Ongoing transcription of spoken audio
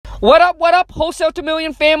What up, Wholesale to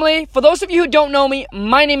Million family? For those of you who don't know me,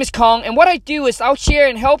 my name is Kong, and what I do is I'll share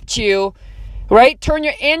and help you, right, turn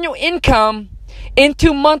your annual income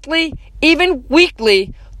into monthly, even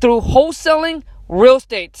weekly, through wholesaling real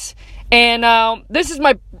estates. And this is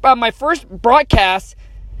my first broadcast,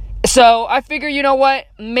 so I figure, you know what,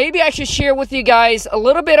 maybe I should share with you guys a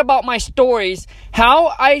little bit about my stories,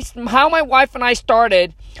 how my wife and I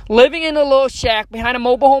started living in a little shack behind a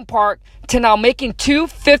mobile home park to now making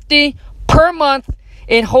 $250 per month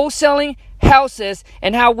in wholesaling houses,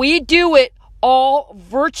 and how we do it all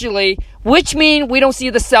virtually, which means we don't see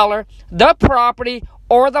the seller, the property,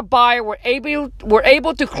 or the buyer. We're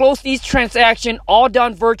able to close these transactions all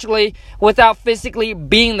done virtually without physically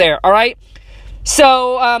being there. All right.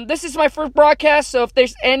 So this is my first broadcast, so if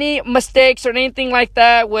there's any mistakes or anything like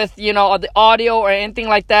that with, the audio or anything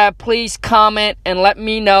like that, please comment and let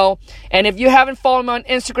me know. And if you haven't followed me on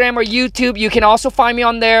Instagram or YouTube, you can also find me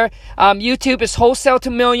on there. YouTube is Wholesale to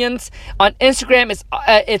Millions. On Instagram,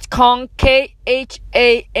 it's Kong, Khang,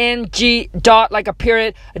 dot, like a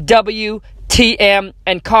period, WTM,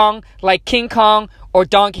 and Kong, like King Kong or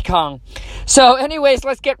Donkey Kong. So anyways,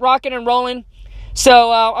 let's get rocking and rolling.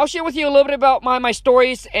 So I'll share with you a little bit about my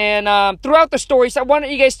stories, and throughout the stories, I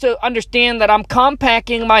wanted you guys to understand that I'm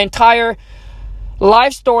compacting my entire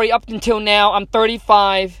life story up until now. I'm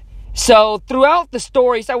 35. So throughout the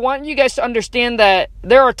stories, I want you guys to understand that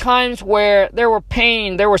there are times where there were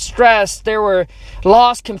pain, there were stress, there were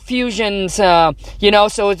loss, confusions, so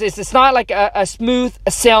it's not like a smooth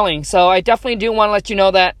sailing. So I definitely do want to let you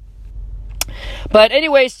know that. But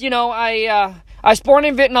anyways, I was born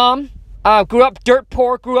in Vietnam. Grew up dirt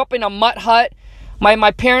poor. Grew up in a mud hut.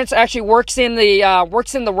 My parents actually works in the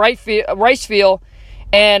rice field,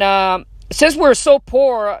 and since we're so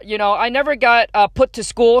poor, I never got put to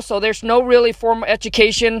school, so there's no really formal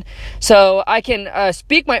education. So I can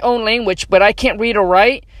speak my own language, but I can't read or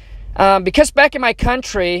write. Because back in my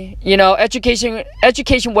country,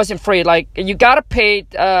 education wasn't free. Like, you gotta pay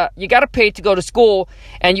to go to school,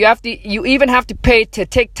 and you even have to pay to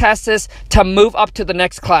take tests to move up to the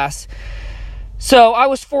next class. So I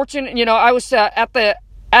was fortunate, I was at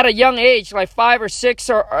a young age, like 5 or 6,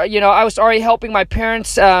 or I was already helping my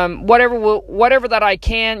parents, whatever that I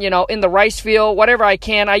can, in the rice field, whatever I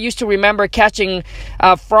can. I used to remember catching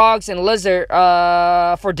frogs and lizard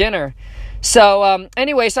for dinner. So,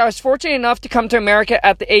 anyways, I was fortunate enough to come to America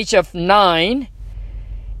at the age of 9,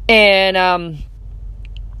 and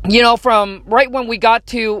from right when we got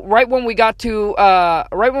to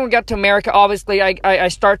America, obviously, I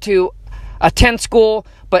start to attend school.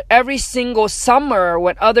 But every single summer,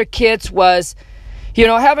 when other kids was,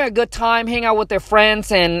 having a good time, hang out with their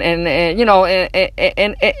friends, and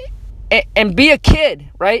be a kid,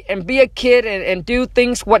 right? And be a kid and do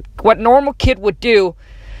things what normal kid would do.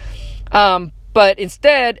 But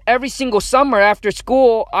instead, every single summer after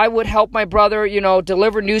school, I would help my brother,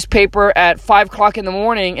 deliver newspaper at 5 o'clock in the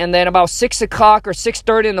morning. And then about 6 o'clock or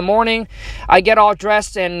 6:30 in the morning, I get all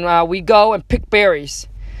dressed and we go and pick berries.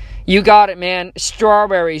 You got it, man.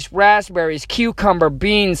 Strawberries, raspberries, cucumber,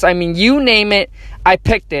 beans. I mean, you name it, I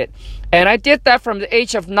picked it. And I did that from the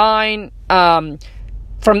age of 9, all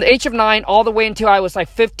the way until I was like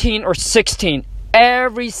 15 or 16.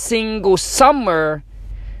 Every single summer,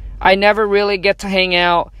 I never really get to hang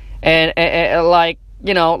out and like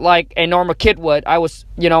a normal kid would. I was,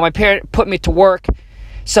 my parents put me to work.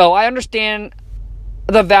 So I understand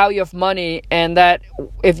the value of money, and that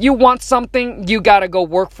if you want something, you got to go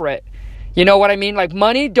work for it. You know what I mean? Like,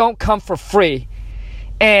 money don't come for free.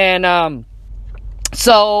 And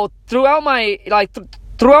so throughout my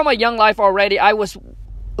young life already, I was,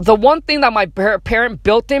 the one thing that my parent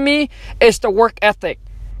built in me is the work ethic.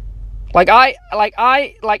 I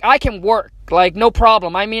can work, like, no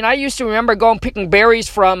problem. I mean, I used to remember going picking berries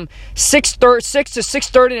from 6 to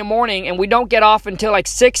 6:30 in the morning, and we don't get off until like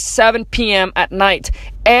 7 p.m. at night.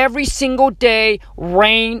 Every single day,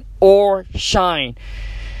 rain or shine.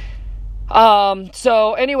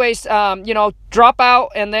 So anyways, drop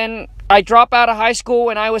out, and then I drop out of high school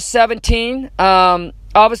when I was 17.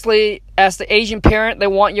 Obviously, as the Asian parent, they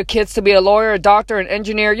want your kids to be a lawyer, a doctor, an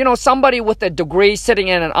engineer, somebody with a degree sitting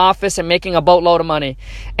in an office and making a boatload of money.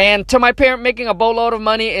 And to my parent, making a boatload of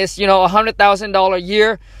money is, $100,000 a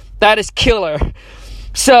year. That is killer.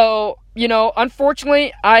 So,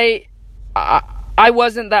 unfortunately, I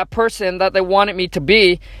wasn't that person that they wanted me to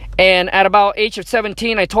be. And at about age of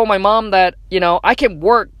 17, I told my mom that, I can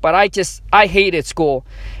work, but I hated school.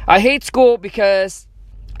 I hate school because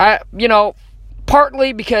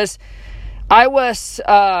partly because I was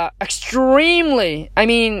extremely,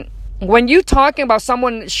 when you talking about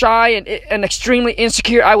someone shy and extremely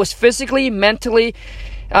insecure, I was physically, mentally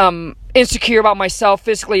insecure about myself,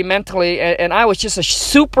 physically, mentally, and I was just a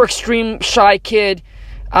super extreme shy kid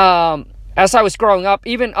as I was growing up,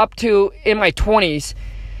 even up to in my 20s.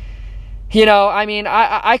 You know, I mean,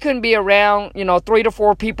 I couldn't be around, 3 to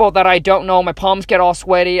 4 people that I don't know. My palms get all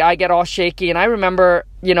sweaty, I get all shaky, and I remember,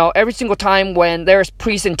 every single time when there's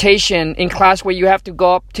presentation in class where you have to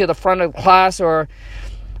go up to the front of the class or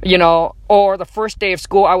the first day of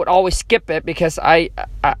school, I would always skip it because I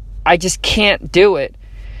just can't do it.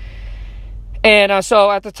 And so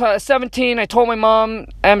at the 17, I told my mom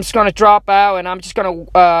I'm just going to drop out and I'm just going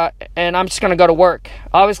to go to work.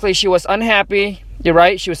 Obviously, she was unhappy. You're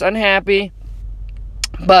right, she was unhappy.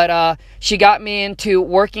 But she got me into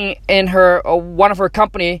working in one of her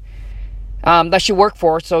company that she worked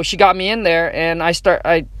for. So she got me in there, and I was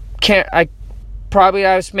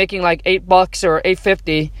making like $8 or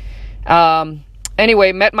 $8.50.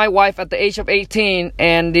 Anyway, met my wife at the age of 18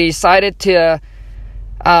 and decided to,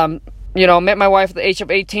 met my wife at the age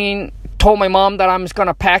of 18, told my mom that I'm just going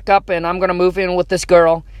to pack up and I'm going to move in with this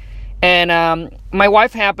girl. And my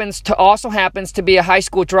wife happens to be a high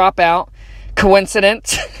school dropout.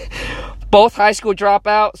 Coincidence. Both high school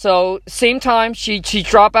dropout. So same time, she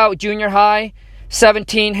dropped out junior high,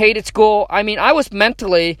 17, hated school. I mean, I was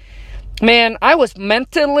mentally like when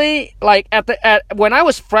I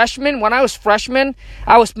was freshman, I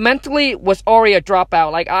was already a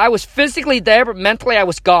dropout. Like I was physically there, but mentally I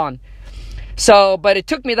was gone. So, but it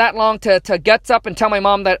took me that long to guts up and tell my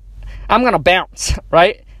mom that I'm going to bounce,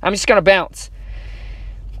 right? I'm just going to bounce.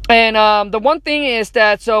 And the one thing is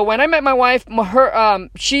that, so when I met my wife,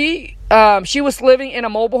 she was living in a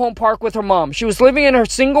mobile home park with her mom. She was living in her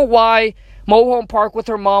single wide mobile home park with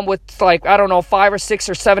her mom with 5 or 6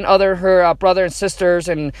 or 7 other her brother and sisters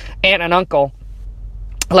and aunt and uncle.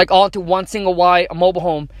 Like all into one single wide mobile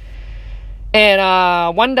home. And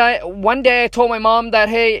one day I told my mom that,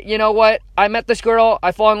 hey, you know what? I met this girl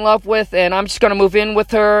I fall in love with, and I'm just gonna move in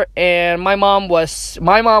with her. And my mom was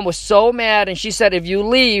so mad, and she said, if you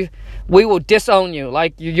leave, we will disown you.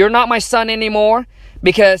 Like, you're not my son anymore.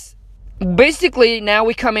 Because basically now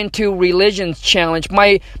we come into religion's challenge.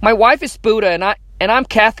 My wife is Buddha, and I'm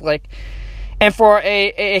Catholic. And for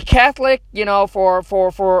a Catholic,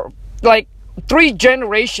 for like 3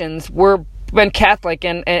 generations, we're been Catholic,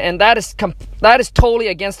 and that is totally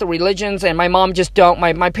against the religions, and my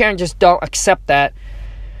parents just don't accept that.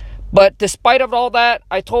 But despite of all that,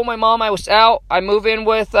 I told my mom I was out. I move in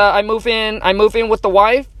with the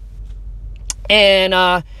wife,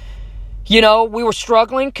 and we were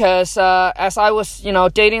struggling because as I was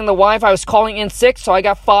dating the wife, I was calling in sick, so I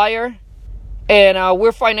got fired, and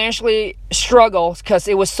we're financially struggled because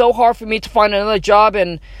it was so hard for me to find another job,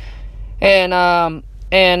 and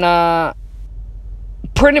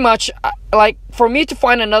pretty much, like, for me to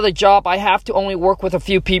find another job, I have to only work with a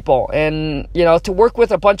few people. And, to work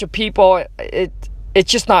with a bunch of people,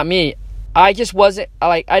 it's just not me. I just wasn't,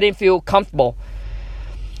 I didn't feel comfortable.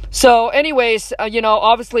 So, anyways,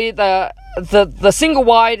 obviously, the single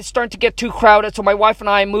wide is starting to get too crowded. So, my wife and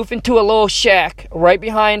I moved into a little shack right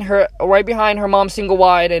behind her mom's single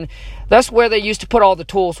wide. And that's where they used to put all the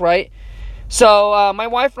tools, right? So, my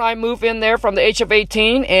wife and I moved in there from the age of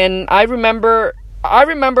 18. And I remember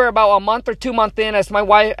about a month or 2 months in, as my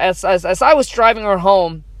wife, as I was driving her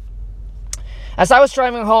home,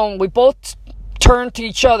 we both turned to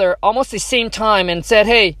each other almost the same time and said,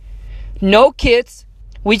 hey, no kids.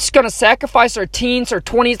 We're just going to sacrifice our teens or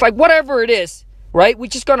 20s, like whatever it is, right? We're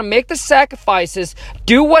just going to make the sacrifices,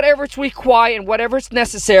 do whatever's required and whatever's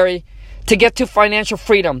necessary to get to financial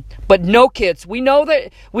freedom. But no kids. We knew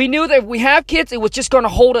that if we have kids, it was just going to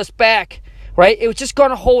hold us back, right? It was just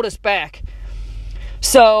going to hold us back.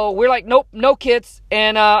 So we're like, nope, no kids.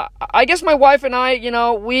 And I guess my wife and I,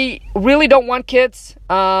 we really don't want kids.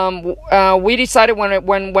 We decided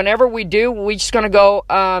whenever we do, we're just going to go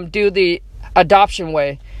do the adoption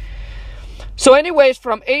way. So anyways,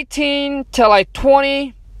 from 18 to like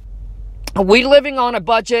 20, we living on a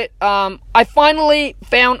budget. I finally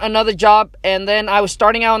found another job, and then I was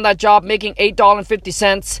starting out on that job making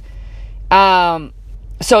 $8.50.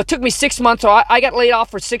 So it took me 6 months. So I got laid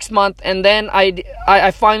off for 6 months, and then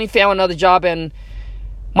I finally found another job. And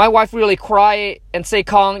my wife really cried and say,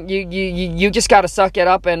 "Kong, you just gotta suck it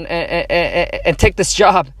up and take this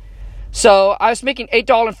job." So I was making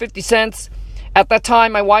 $8.50 at that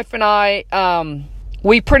time. My wife and I,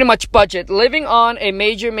 we pretty much living on a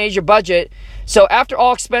major budget. So after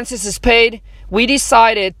all expenses is paid, we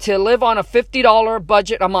decided to live on a $50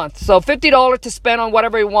 budget a month. So $50 to spend on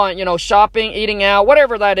whatever you want, shopping, eating out,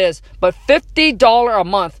 whatever that is. But $50 a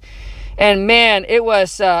month. And man, it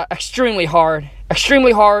was extremely hard.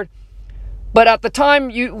 But at the time,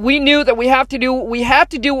 we knew that we have to do what we have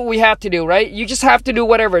to do, right? You just have to do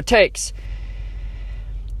whatever it takes.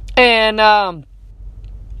 And I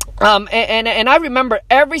remember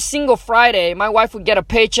every single Friday, my wife would get a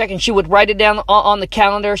paycheck and she would write it down on the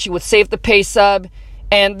calendar. She would save the pay stub.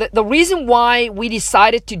 And the reason why we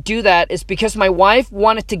decided to do that is because my wife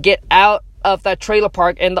wanted to get out of that trailer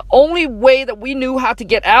park. And the only way that we knew how to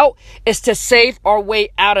get out is to save our way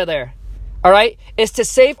out of there. All right? Is to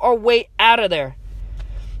save our way out of there.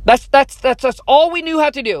 That's all we knew how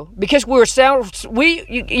to do, because we were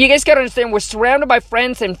you guys gotta understand, we're surrounded by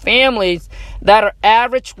friends and families that are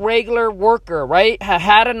average regular worker, right?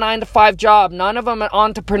 Had a 9-to-5 job. None of them are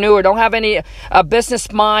entrepreneur, don't have any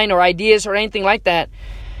business mind or ideas or anything like that.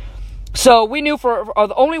 So we knew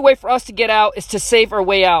the only way for us to get out is to save our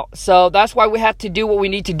way out. So that's why we had to do what we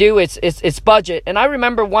need to do. It's budget. And I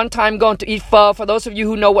remember one time going to eat pho. For those of you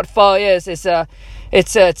who know what pho is, it's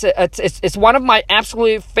one of my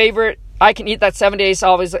absolute favorite. I can eat that 7 days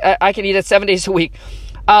always. I can eat it 7 days a week.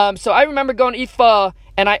 So I remember going to eat pho,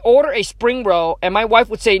 and I order a spring roll, and my wife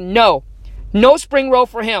would say, no spring roll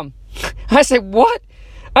for him. I said, what?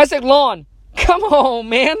 I said, Lon, come on,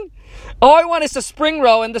 man. All I want is a spring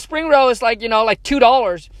roll, and the spring roll is like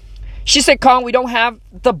 $2. She said, Kong, we don't have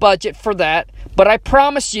the budget for that, but I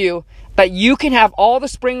promise you that you can have all the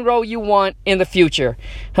spring roll you want in the future.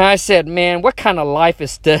 And I said, man, what kind of life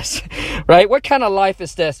is this? Right? What kind of life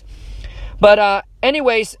is this? But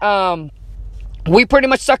anyways, we pretty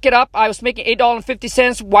much suck it up. I was making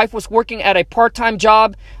 $8.50. Wife was working at a part-time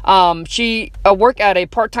job. She worked at a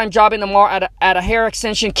part-time job in the mall at a hair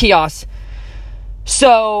extension kiosk.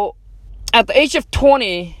 So at the age of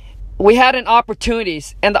 20, we had an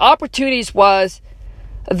opportunities, and the opportunities was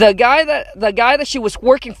the guy that she was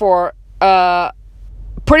working for.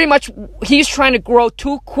 Pretty much, he's trying to grow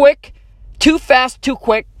too fast, too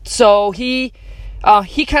quick. So he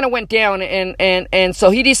kind of went down, and so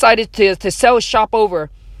he decided to sell his shop over,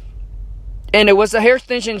 and it was a hair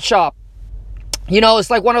extension shop. It's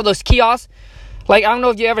like one of those kiosks. Like, I don't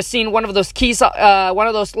know if you ever seen one of those one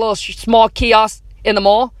of those little small kiosks in the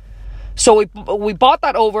mall. So we bought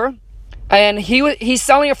that over, and he's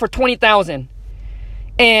selling it for $20,000.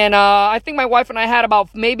 And I think my wife and I had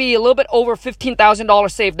about maybe a little bit over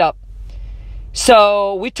 $15,000 saved up.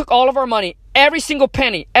 So we took all of our money, every single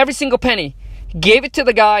penny, gave it to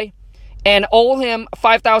the guy, and owed him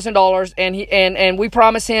 $5,000. And we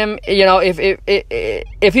promised him,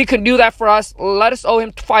 if he could do that for us, let us owe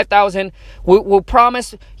him $5,000. We'll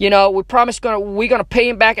promise, we're gonna pay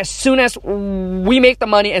him back as soon as we make the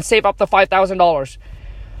money and save up the $5,000.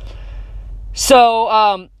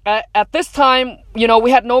 So at this time,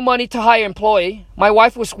 we had no money to hire an employee. My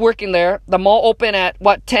wife was working there. The mall opened at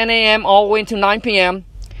 10 a.m. all the way until 9 p.m.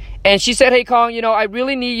 And she said, hey, Kong, I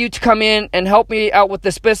really need you to come in and help me out with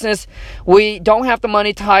this business. We don't have the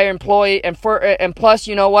money to hire an employee. And plus,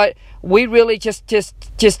 you know what? We really just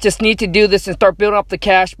need to do this and start building up the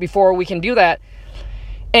cash before we can do that.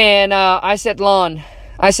 And I said, Lon,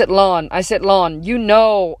 I don't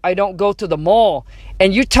go to the mall.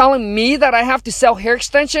 And you're telling me that I have to sell hair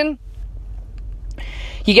extension?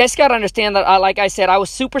 You guys got to understand that, like I said, I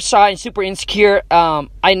was super shy and super insecure.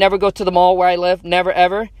 I never go to the mall where I live. Never,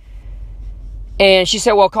 ever. And she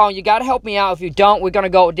said, well, Colin, you got to help me out. If you don't, we're going to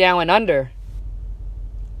go down and under.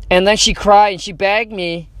 And then she cried and she begged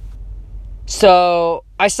me. So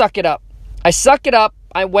I suck it up. I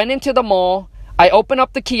went into the mall. I opened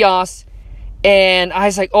up the kiosk. And I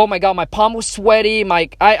was like, oh, my God, my palm was sweaty.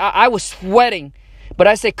 I was sweating. But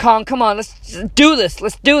I said, Colin, come on, let's do this.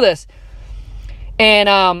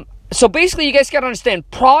 And so basically, you guys got to understand,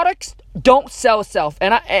 products don't sell itself.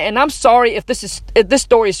 And I'm sorry if this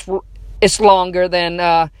story is longer than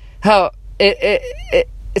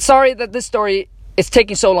sorry that this story is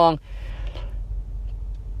taking so long.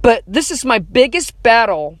 But this is my biggest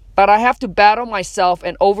battle that I have to battle myself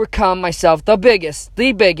and overcome myself. The biggest.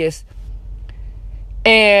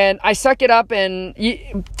 And I suck it up, and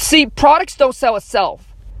see, products don't sell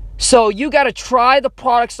itself. So you got to try the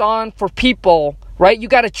products on for people, right? You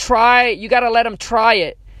got to let them try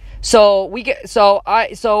it. So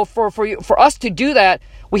for us to do that,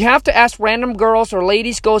 we have to ask random girls or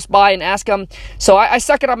ladies goes by and ask them. So I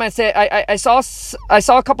suck it up and I said, I saw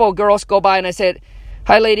a couple of girls go by and I said,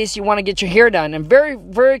 hi ladies, you want to get your hair done? And very,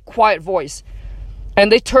 very quiet voice.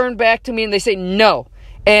 And they turn back to me and they say, no.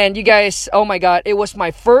 And you guys, oh my God, it was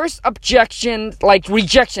my first rejection.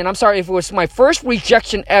 I'm sorry if it was my first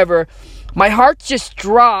rejection ever. My heart just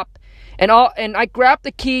dropped. And I grabbed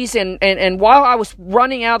the keys and while I was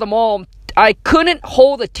running out of the mall, I couldn't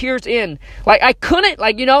hold the tears in. Like, I couldn't,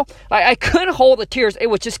 like, you know, like, I couldn't hold the tears. It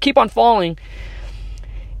would just keep on falling.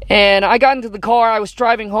 And I got into the car. I was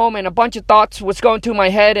driving home, and a bunch of thoughts was going through my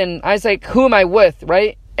head. And I was like, who am I with,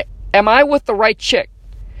 right? Am I with the right chick?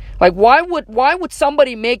 Like, why would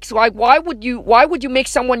somebody make, like, why would you make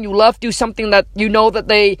someone you love do something that you know that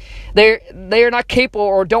they're not capable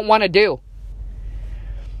or don't want to do?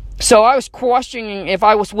 So I was questioning if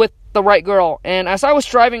I was with the right girl. And as I was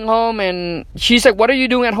driving home, and she's like, what are you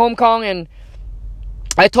doing at home, Kong? And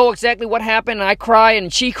I told exactly what happened, and I cry,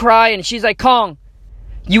 and she cried, and she's like, Kong,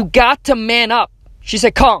 you got to man up. She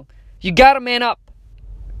said, Kong, you got to man up.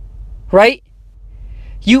 Right?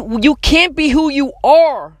 You can't be who you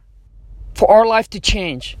are for our life to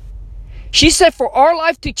change. She said, for our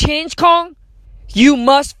life to change, Kong, you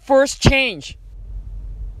must first change.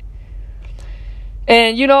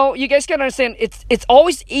 And, you know, you guys gotta understand, it's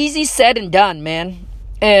always easy said and done, man.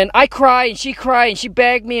 And I cry, and she cried, and she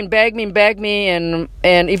begged me, and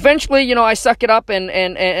eventually, you know, I suck it up, and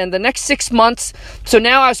the next 6 months, so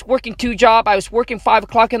now I was working 2 jobs. I was working 5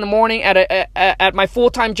 o'clock in the morning at my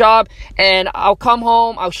full-time job, and I'll come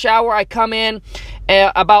home, I'll shower, I come in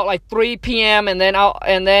about like 3 p.m., and then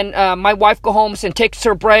my wife go home and takes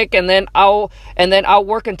her break, and then I'll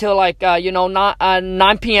work until like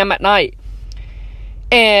 9 p.m. at night.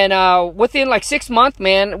 And within like 6 months,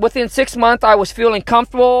 man, I was feeling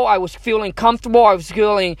comfortable. I was feeling confident.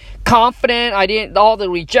 All the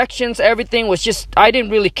rejections, everything was just, I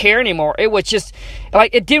didn't really care anymore. It was just,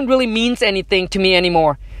 like, it didn't really mean anything to me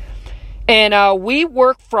anymore. And I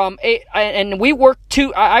worked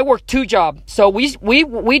 2 jobs. So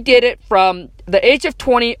we did it from the age of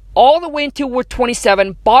 20 all the way until we're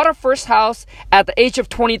 27. Bought our first house at the age of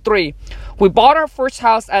 23. We bought our first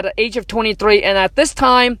house at the age of 23, and at this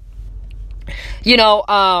time, you know,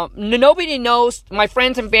 nobody knows. My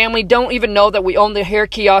friends and family don't even know that we own the hair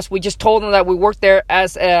kiosk. We just told them that we worked there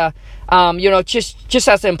as a, just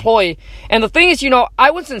as an employee. And the thing is, you know,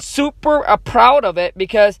 I wasn't super proud of it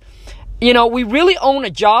because, you know, we really own a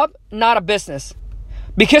job, not a business.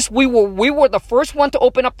 Because we were the first one to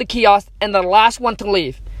open up the kiosk and the last one to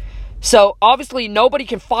leave. So obviously nobody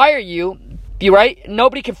can fire you, right?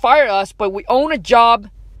 Nobody can fire us, but we own a job,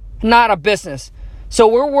 not a business. So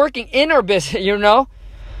we're working in our business, you know?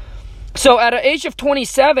 So at the age of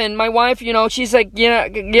 27, my wife, you know, she's like,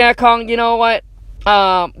 yeah, Kong, you know what?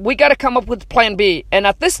 We got to come up with plan B. And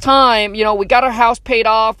at this time, you know, we got our house paid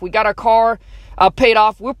off. We got our car paid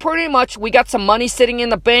off. We got some money sitting in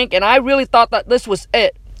the bank. And I really thought that this was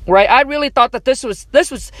it, right? I really thought that this was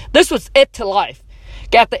it to life.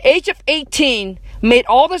 At the age of 18, made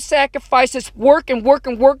all the sacrifices, work,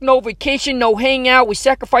 no vacation, no hangout. We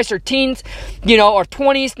sacrificed our teens, you know, our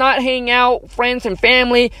 20s, not hang out, friends and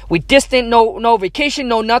family. We distant, no vacation,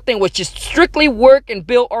 no nothing. Was just strictly work and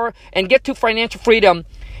build and get to financial freedom.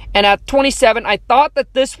 And at 27, I thought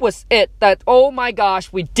that this was it. That, oh my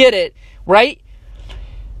gosh, we did it, right?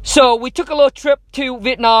 So we took a little trip to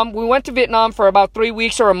Vietnam. We went to Vietnam for about 3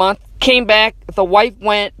 weeks or a month. Came back. The wife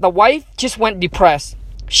just went depressed.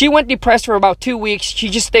 She went depressed for about 2 weeks. She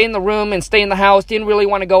just stayed in the room and stayed in the house. Didn't really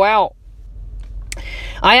want to go out.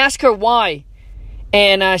 I asked her why.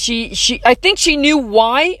 And I think she knew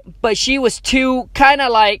why, but she was too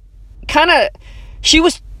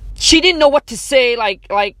she didn't know what to say, like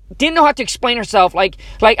didn't know how to explain herself. I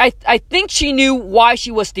think she knew why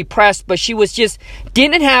she was depressed, but she was just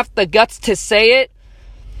didn't have the guts to say it.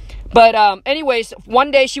 But anyways,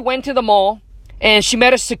 one day she went to the mall and she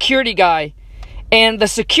met a security guy. And the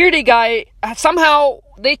security guy, somehow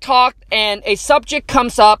they talked and a subject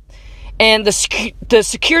comes up, and the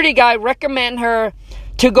security guy recommended her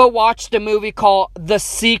to go watch the movie called The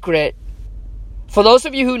Secret. For those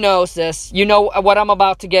of you who knows this, you know what I'm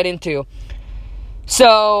about to get into.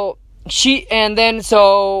 So she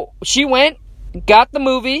went, got the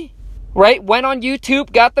movie, right? Went on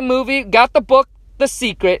YouTube, got the movie, got the book, The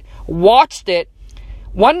Secret, watched it.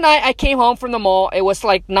 One night I came home from the mall. It was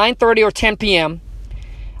like 9:30 or 10 p.m.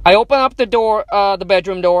 I opened up the door, the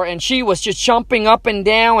bedroom door, and she was just jumping up and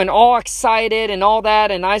down and all excited and all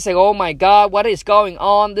that. And I said, oh my God, what is going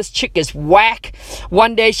on? This chick is whack.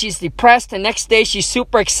 One day she's depressed. The next day she's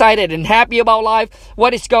super excited and happy about life.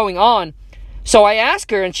 What is going on? So I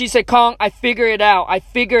asked her, and she said, Kong, I figured it out.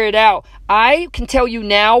 I can tell you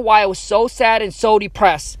now why I was so sad and so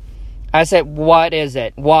depressed. I said, what is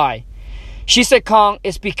it? Why? She said, Kong,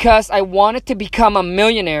 it's because I wanted to become a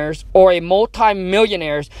millionaire or a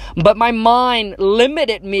multi-millionaire, but my mind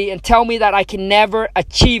limited me and tell me that I can never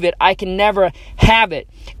achieve it. I can never have it.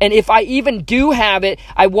 And if I even do have it,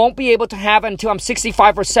 I won't be able to have it until I'm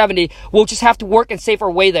 65 or 70. We'll just have to work and save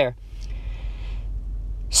our way there.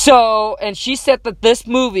 So, and she said that this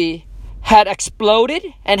movie had exploded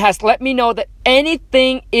and has let me know that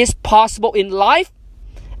anything is possible in life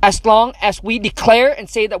as long as we declare and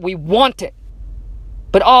say that we want it.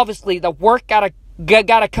 But obviously, the work gotta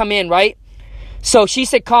come in, right? So she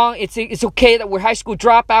said, Kong, it's okay that we're high school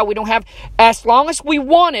dropout. We don't have, as long as we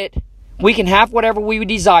want it, we can have whatever we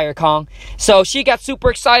desire, Kong. So she got super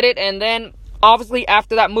excited. And then, obviously,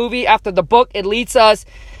 after that movie, after the book, it leads us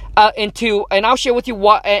into, and I'll share with you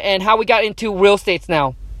what and how we got into real estates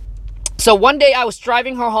now. So one day I was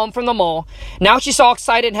driving her home from the mall. Now she's all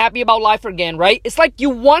excited and happy about life again, right? It's like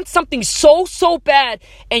you want something so bad,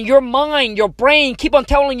 and your mind, your brain keep on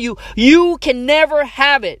telling you, you can never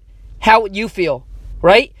have it. How would you feel,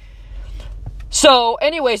 right? So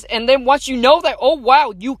anyways, and then once you know that, oh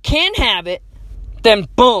wow, you can have it, then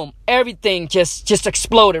boom, everything just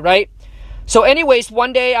exploded, right? So anyways,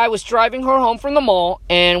 one day I was driving her home from the mall,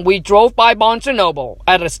 and we drove by Barnes & Noble.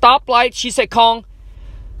 At a stoplight, she said, Kong,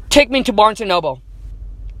 take me to Barnes & Noble.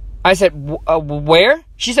 I said, where?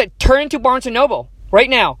 She said, turn into Barnes & Noble right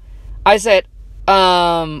now. I said,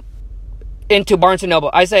 into Barnes & Noble.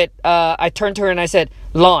 I said, I turned to her and I said,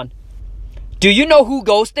 Lon, do you know who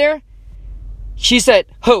goes there? She said,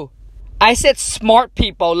 who? I said, smart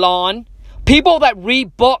people, Lon. People that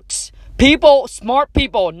read books. People, smart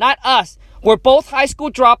people, not us. We're both high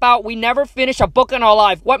school dropout. We never finished a book in our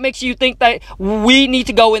life. What makes you think that we need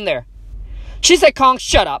to go in there? She said, Kong,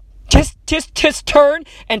 shut up. Just turn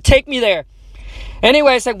and take me there.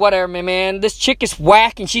 Anyway, I said, whatever, man. This chick is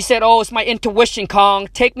whack. And she said, oh, it's my intuition, Kong.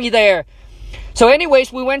 Take me there. So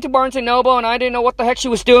anyways, we went to Barnes & Noble, and I didn't know what the heck she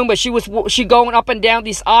was doing, but she going up and down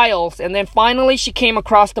these aisles. And then finally she came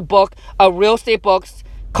across the book, a real estate book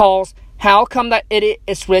called How Come That Idiot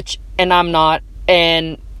Is Rich and I'm Not.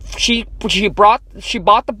 And she bought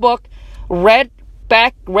the book, read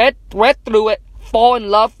through it, fall in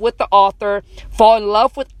love with the author, fall in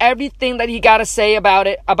love with everything that he got to say about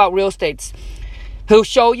it, about real estates. He'll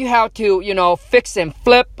show you how to, fix and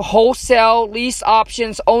flip, wholesale, lease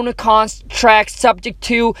options, owner contracts, subject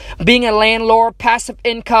to being a landlord, passive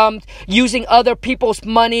income, using other people's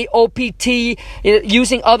money, OPT,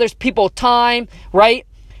 using other people's time, right?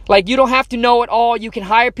 Like, you don't have to know it all. You can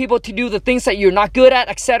hire people to do the things that you're not good at,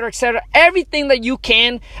 etc., etc. Everything that you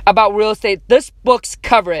can about real estate, this book's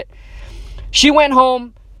cover it. She went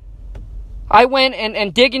home. I went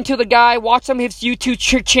and dig into the guy, watch some of his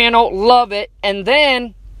YouTube channel, love it. And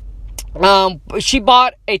then she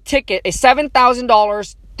bought a ticket, a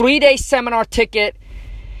 $7,000, 3-day seminar ticket.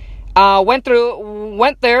 Went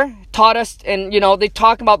there, taught us, and they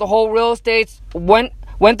talk about the whole real estate. Went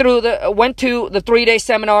to the 3-day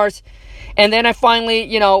seminars, and then I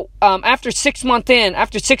finally, after 6 months in,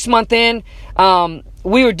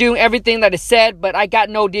 we were doing everything that is said, but I got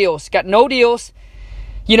no deals.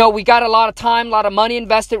 We got a lot of time, a lot of money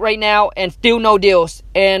invested right now, and still no deals.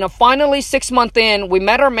 And finally, 6 months in, we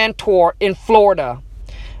met our mentor in Florida.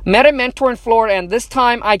 And this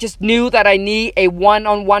time I just knew that I need a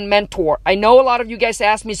one-on-one mentor. I know a lot of you guys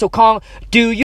asked me, so Kong, do you